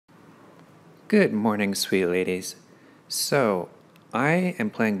Good morning, sweet ladies. So, I am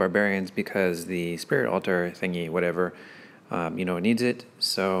playing Barbarians because the Spirit Altar thingy, whatever, needs it.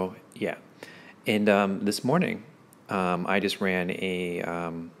 So, yeah. And this morning, I just ran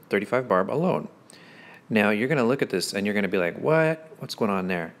a 35 barb alone. Now, you're going to look at this and you're going to be like, what? What's going on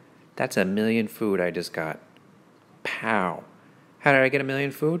there? That's a million food I just got. Pow. How did I get a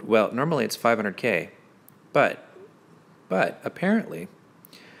million food? Well, normally it's 500K. But apparently,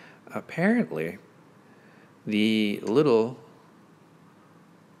 the little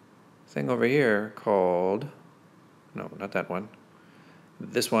thing over here called, no, not that one.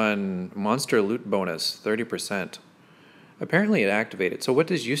 This one, Monster Loot Bonus, 30%. Apparently it activated. So what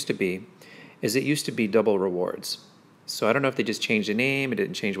this used to be is it used to be double rewards. So I don't know if they just changed the name, it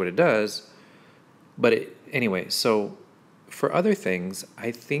didn't change what it does. But anyway, so for other things,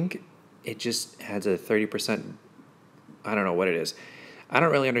 I think it just has a 30%, I don't know what it is. I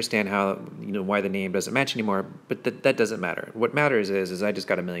don't really understand how, why the name doesn't match anymore, but that doesn't matter. What matters is I just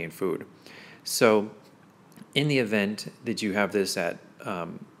got a million food. So in the event that you have this at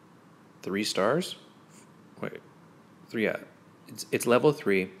 3 stars, wait, 3, yeah, it's level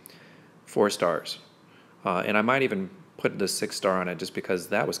 3, 4 stars. And I might even put the 6 star on it just because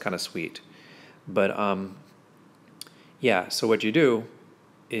that was kind of sweet. But yeah, so what you do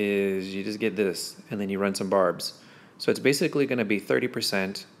is you just get this and then you run some barbs. So it's basically going to be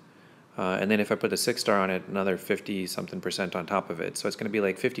 30%, and then if I put the 6 star on it, another 50-something% on top of it. So it's going to be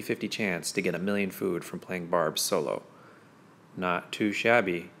like 50-50 chance to get a million food from playing barbs solo. Not too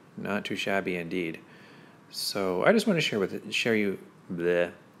shabby, not too shabby indeed. So I just want to share you,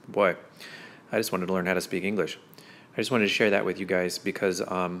 bleh, boy, I just wanted to learn how to speak English. I just wanted to share that with you guys because,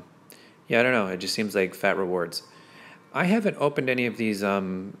 yeah, I don't know, it just seems like fat rewards. I haven't opened any of these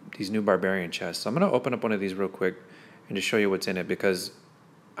new barbarian chests, so I'm going to open up one of these real quick and just show you what's in it because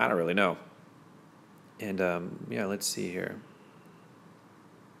I don't really know. And yeah, let's see here.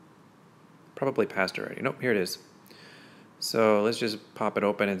 Probably passed already. Nope, here it is. So let's just pop it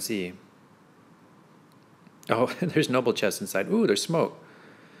open and see. Oh, there's noble chests inside. Ooh, there's smoke.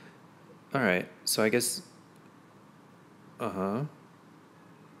 All right, so I guess. Uh-huh.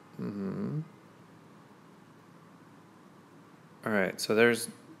 Mm-hmm. All right, so there's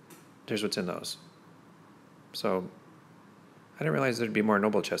what's in those. So I didn't realize there'd be more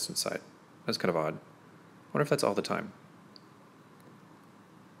noble chests inside. That's kind of odd. I wonder if that's all the time.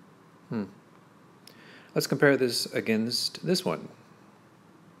 Let's compare this against this one.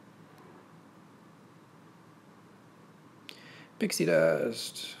 Pixie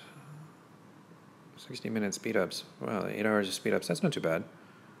Dust. 60-minute speed ups. Wow, 8 hours of speed ups. That's not too bad.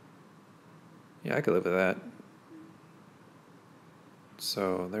 Yeah, I could live with that.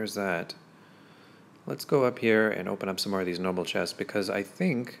 So there's that. Let's go up here and open up some more of these noble chests because I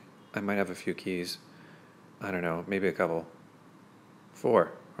think I might have a few keys. I don't know, maybe a couple.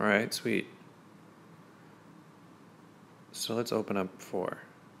 4. All right, sweet. So let's open up 4.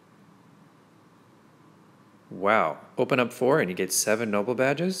 Wow, open up 4 and you get 7 noble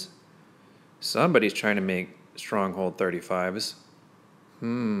badges? Somebody's trying to make Stronghold 35s.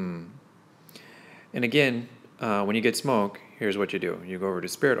 And again, when you get smoke, here's what you do. You go over to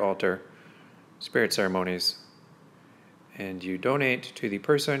Spirit Altar, Spirit Ceremonies, and you donate to the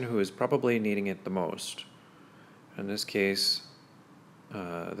person who is probably needing it the most. In this case,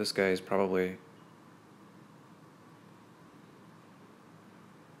 this guy is probably...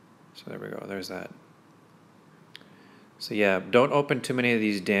 So there we go, there's that. So yeah, don't open too many of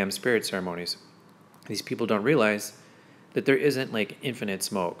these damn Spirit Ceremonies. These people don't realize that there isn't like infinite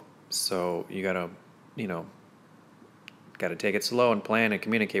smoke. So you gotta, gotta take it slow and plan and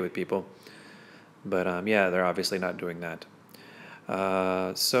communicate with people. But yeah, they're obviously not doing that.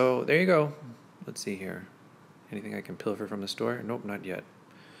 So there you go. Let's see here. Anything I can pilfer from the store? Nope, not yet.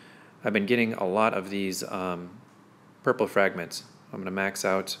 I've been getting a lot of these purple fragments. I'm going to max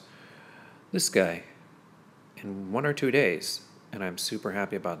out this guy in 1 or 2 days, and I'm super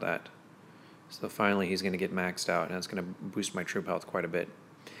happy about that. So finally he's going to get maxed out, and that's going to boost my troop health quite a bit.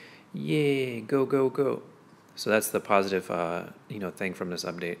 Yay, go, go, go. So that's the positive thing from this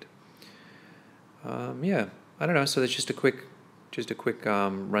update. Yeah, I don't know. So that's just a quick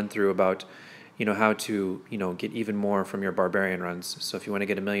run through about how to get even more from your barbarian runs. So if you want to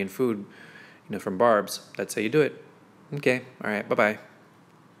get a million food from barbs, that's how you do it. Okay, all right, bye bye.